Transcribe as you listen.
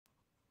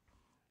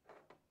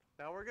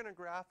Now we're going to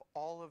graph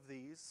all of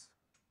these.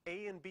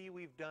 A and B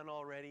we've done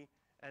already,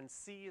 and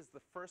C is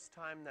the first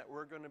time that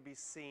we're going to be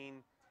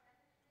seeing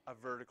a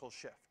vertical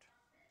shift.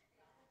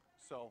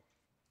 So,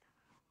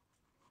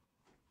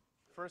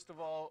 first of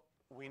all,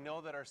 we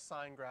know that our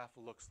sine graph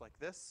looks like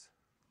this.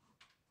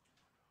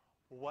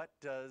 What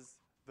does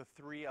the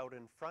 3 out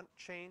in front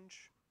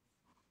change?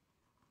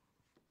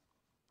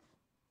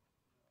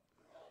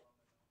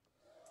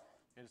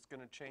 It's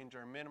going to change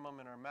our minimum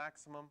and our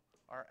maximum,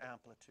 our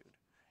amplitude.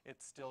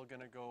 It's still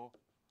going to go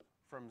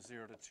from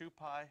 0 to 2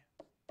 pi,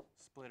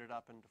 split it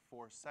up into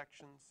 4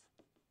 sections.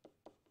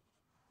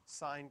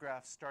 Sine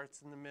graph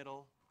starts in the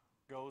middle,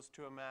 goes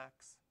to a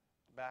max,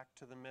 back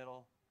to the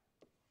middle,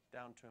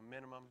 down to a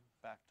minimum,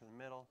 back to the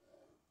middle.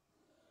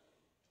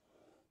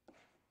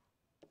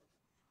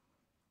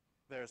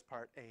 There's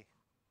part A,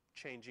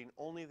 changing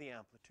only the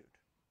amplitude.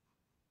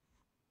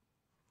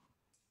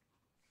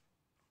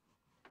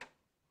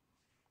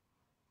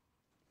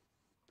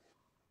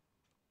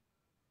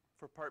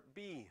 For part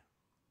B,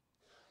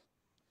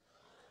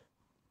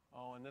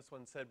 oh, and this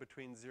one said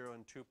between 0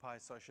 and 2 pi,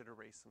 so I should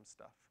erase some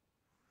stuff.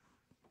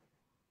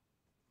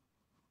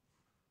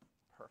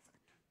 Perfect.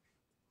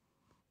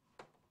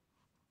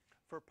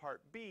 For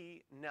part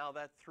B, now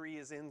that 3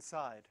 is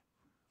inside.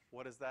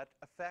 What does that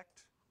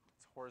affect?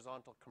 It's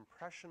horizontal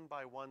compression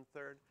by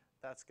 1/3.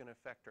 That's going to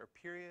affect our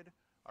period.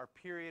 Our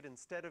period,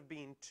 instead of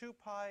being 2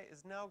 pi,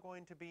 is now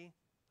going to be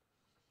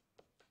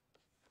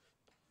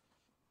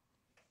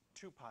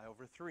 2 pi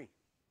over 3.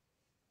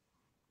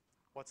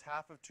 What's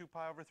half of 2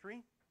 pi over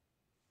 3?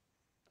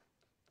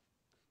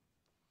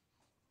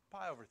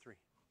 Pi over 3.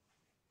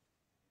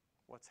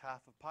 What's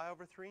half of pi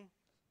over 3?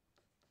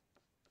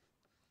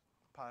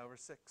 Pi over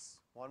 6.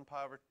 1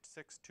 pi over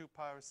 6, 2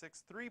 pi over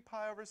 6, 3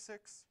 pi over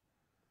 6.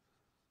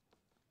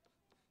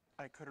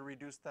 I could have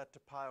reduced that to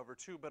pi over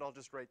 2, but I'll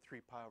just write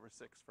 3 pi over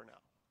 6 for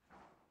now.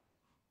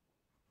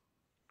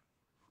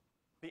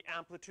 The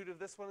amplitude of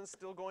this one is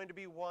still going to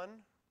be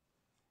 1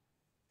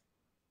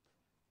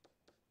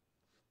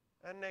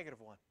 and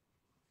 -1.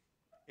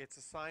 It's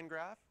a sine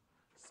graph.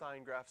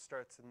 Sine graph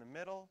starts in the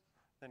middle,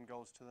 then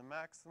goes to the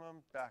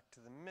maximum, back to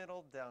the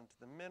middle, down to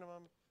the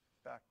minimum,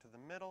 back to the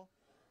middle.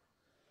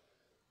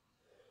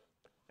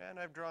 And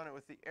I've drawn it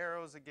with the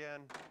arrows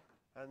again,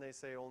 and they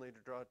say only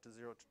to draw it to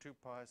 0 to 2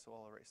 pi, so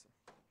I'll erase them.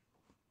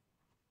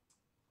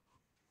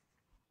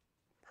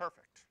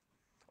 Perfect.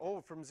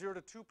 Oh, from 0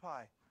 to 2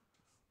 pi.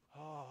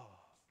 Oh.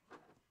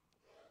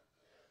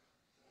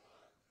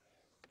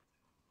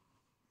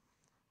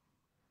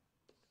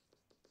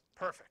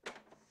 Perfect.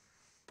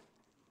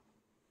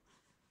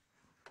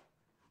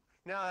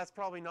 Now, that's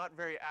probably not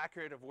very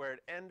accurate of where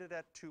it ended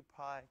at 2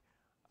 pi.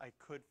 I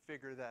could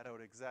figure that out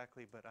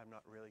exactly, but I'm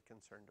not really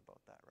concerned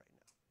about that right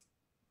now.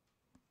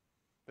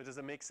 But does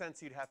it make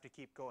sense you'd have to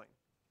keep going?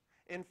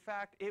 In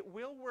fact, it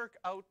will work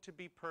out to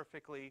be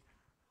perfectly,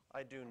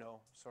 I do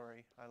know,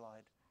 sorry, I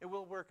lied. It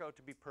will work out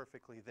to be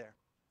perfectly there.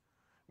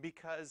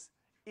 Because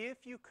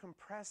if you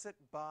compress it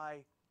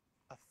by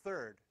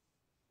 1/3,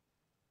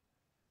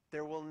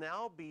 there will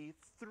now be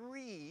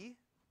 3,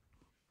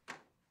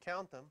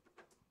 count them,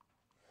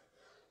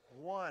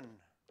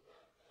 1,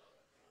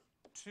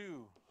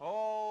 2,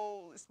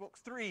 holy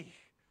smokes, 3.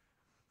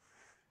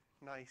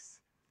 Nice.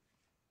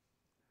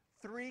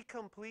 3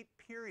 complete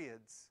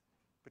periods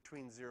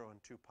between 0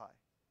 and 2 pi,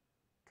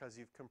 because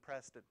you've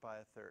compressed it by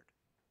 1/3.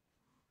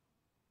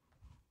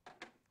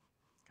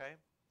 Okay?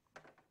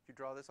 If you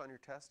draw this on your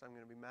test, I'm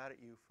going to be mad at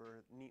you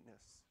for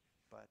neatness,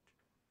 but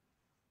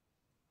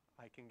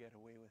I can get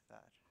away with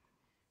that.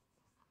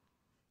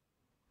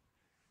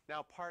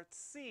 Now, part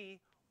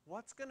C,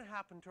 what's going to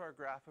happen to our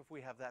graph if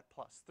we have that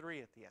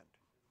 +3 at the end?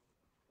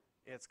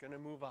 It's going to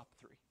move up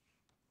 3.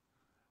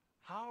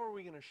 How are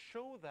we going to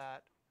show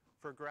that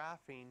for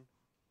graphing,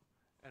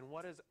 and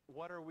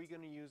what are we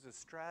going to use as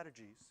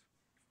strategies?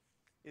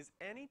 Is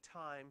any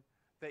time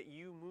that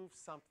you move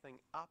something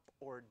up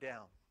or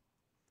down,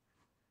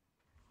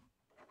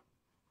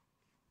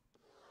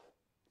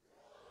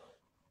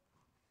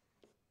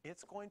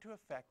 it's going to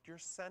affect your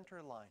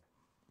center line.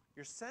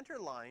 Your center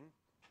line,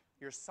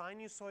 your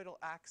sinusoidal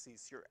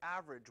axis, your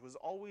average was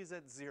always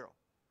at 0,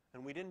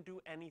 and we didn't do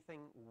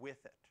anything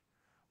with it.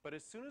 But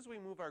as soon as we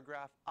move our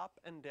graph up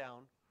and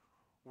down,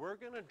 we're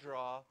going to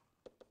draw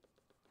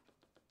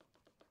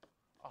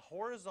a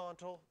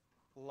horizontal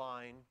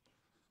line,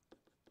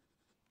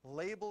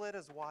 label it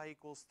as y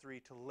 = 3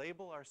 to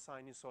label our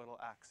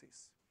sinusoidal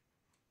axes.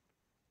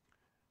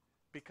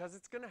 Because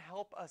it's going to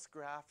help us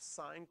graph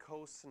sine,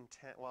 cos, and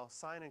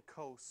sine and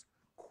cos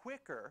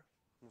quicker,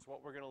 is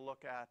what we're going to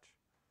look at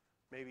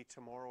maybe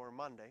tomorrow or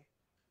Monday.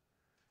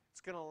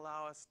 It's going to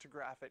allow us to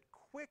graph it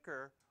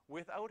quicker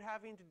without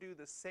having to do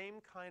the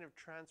same kind of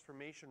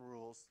transformation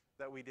rules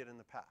that we did in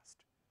the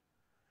past.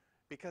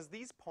 Because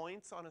these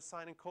points on a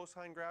sine and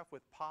cosine graph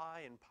with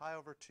pi and pi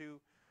over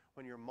 2,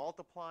 when you're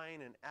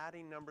multiplying and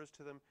adding numbers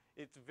to them,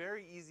 it's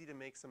very easy to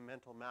make some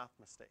mental math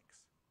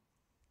mistakes.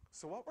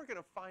 So what we're going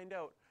to find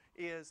out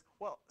is,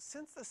 well,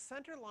 since the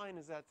center line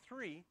is at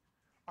 3,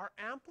 our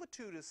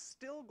amplitude is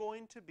still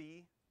going to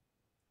be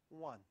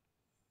 1.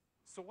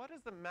 So what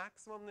is the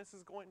maximum this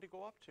is going to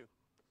go up to?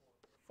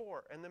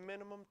 4. And the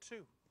minimum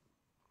 2.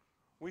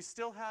 We're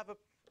still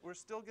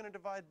going to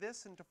divide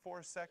this into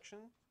 4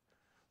 sections.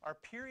 Our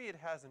period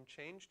hasn't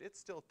changed. It's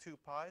still 2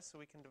 pi, so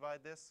we can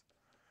divide this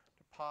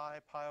to pi,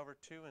 pi over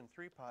 2, and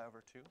 3 pi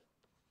over 2.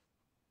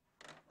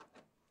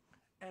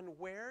 And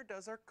where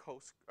does our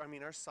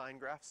sine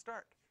graph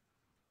start?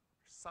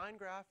 Our sine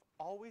graph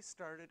always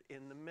started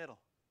in the middle.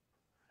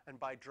 And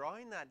by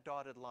drawing that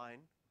dotted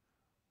line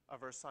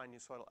of our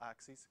sinusoidal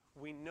axis,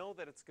 we know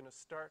that it's going to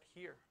start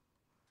here.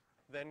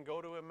 Then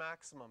go to a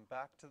maximum,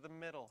 back to the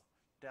middle,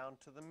 down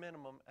to the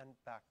minimum, and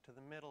back to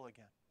the middle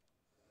again.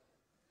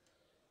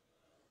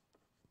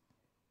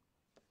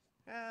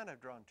 And I've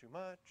drawn too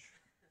much.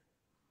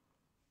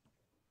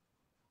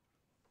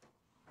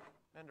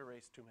 And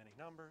erased too many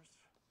numbers.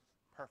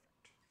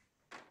 Perfect.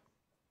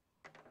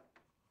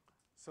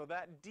 So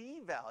that d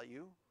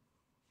value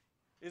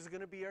is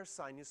going to be our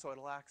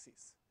sinusoidal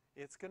axis.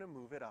 It's going to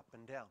move it up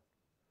and down.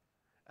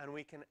 And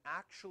we can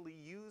actually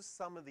use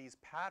some of these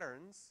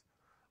patterns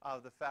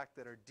of the fact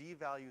that our d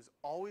value is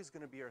always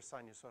going to be our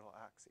sinusoidal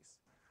axis.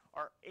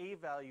 Our a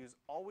value is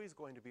always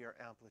going to be our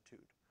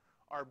amplitude.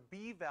 Our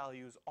b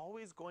value is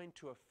always going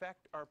to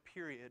affect our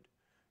period,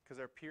 because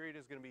our period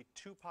is going to be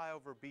 2 pi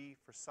over b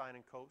for sine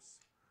and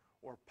cos,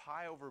 or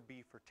pi over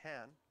b for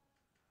tan.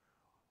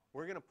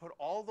 We're going to put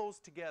all those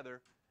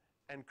together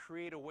and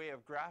create a way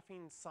of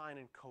graphing sine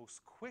and cos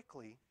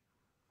quickly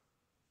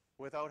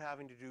without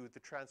having to do the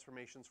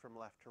transformations from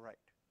left to right.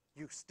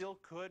 You still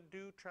could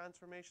do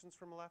transformations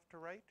from left to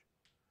right,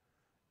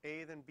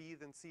 a, then b,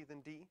 then c,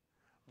 then d,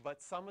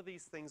 but some of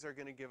these things are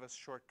going to give us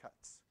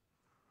shortcuts.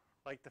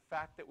 Like the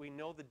fact that we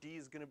know the d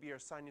is going to be our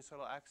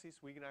sinusoidal axis,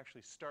 we can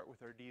actually start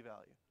with our d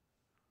value.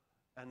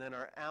 And then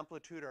our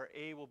amplitude, our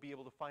a, will be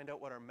able to find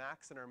out what our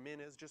max and our min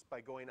is just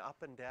by going up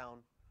and down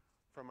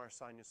from our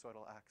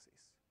sinusoidal axis.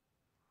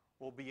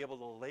 We'll be able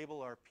to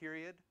label our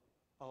period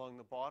along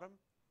the bottom,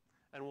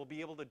 and we'll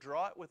be able to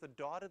draw it with a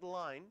dotted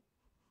line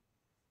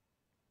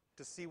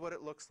to see what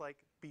it looks like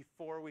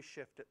before we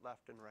shift it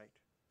left and right.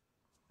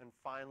 And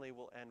finally,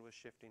 we'll end with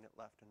shifting it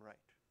left and right.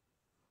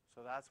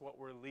 So that's what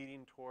we're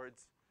leading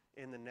towards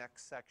in the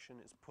next section,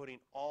 is putting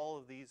all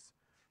of these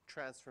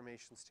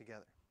transformations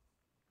together.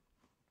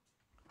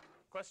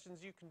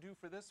 Questions you can do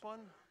for this one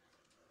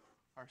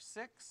are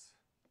 6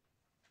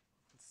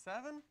 and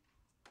 7.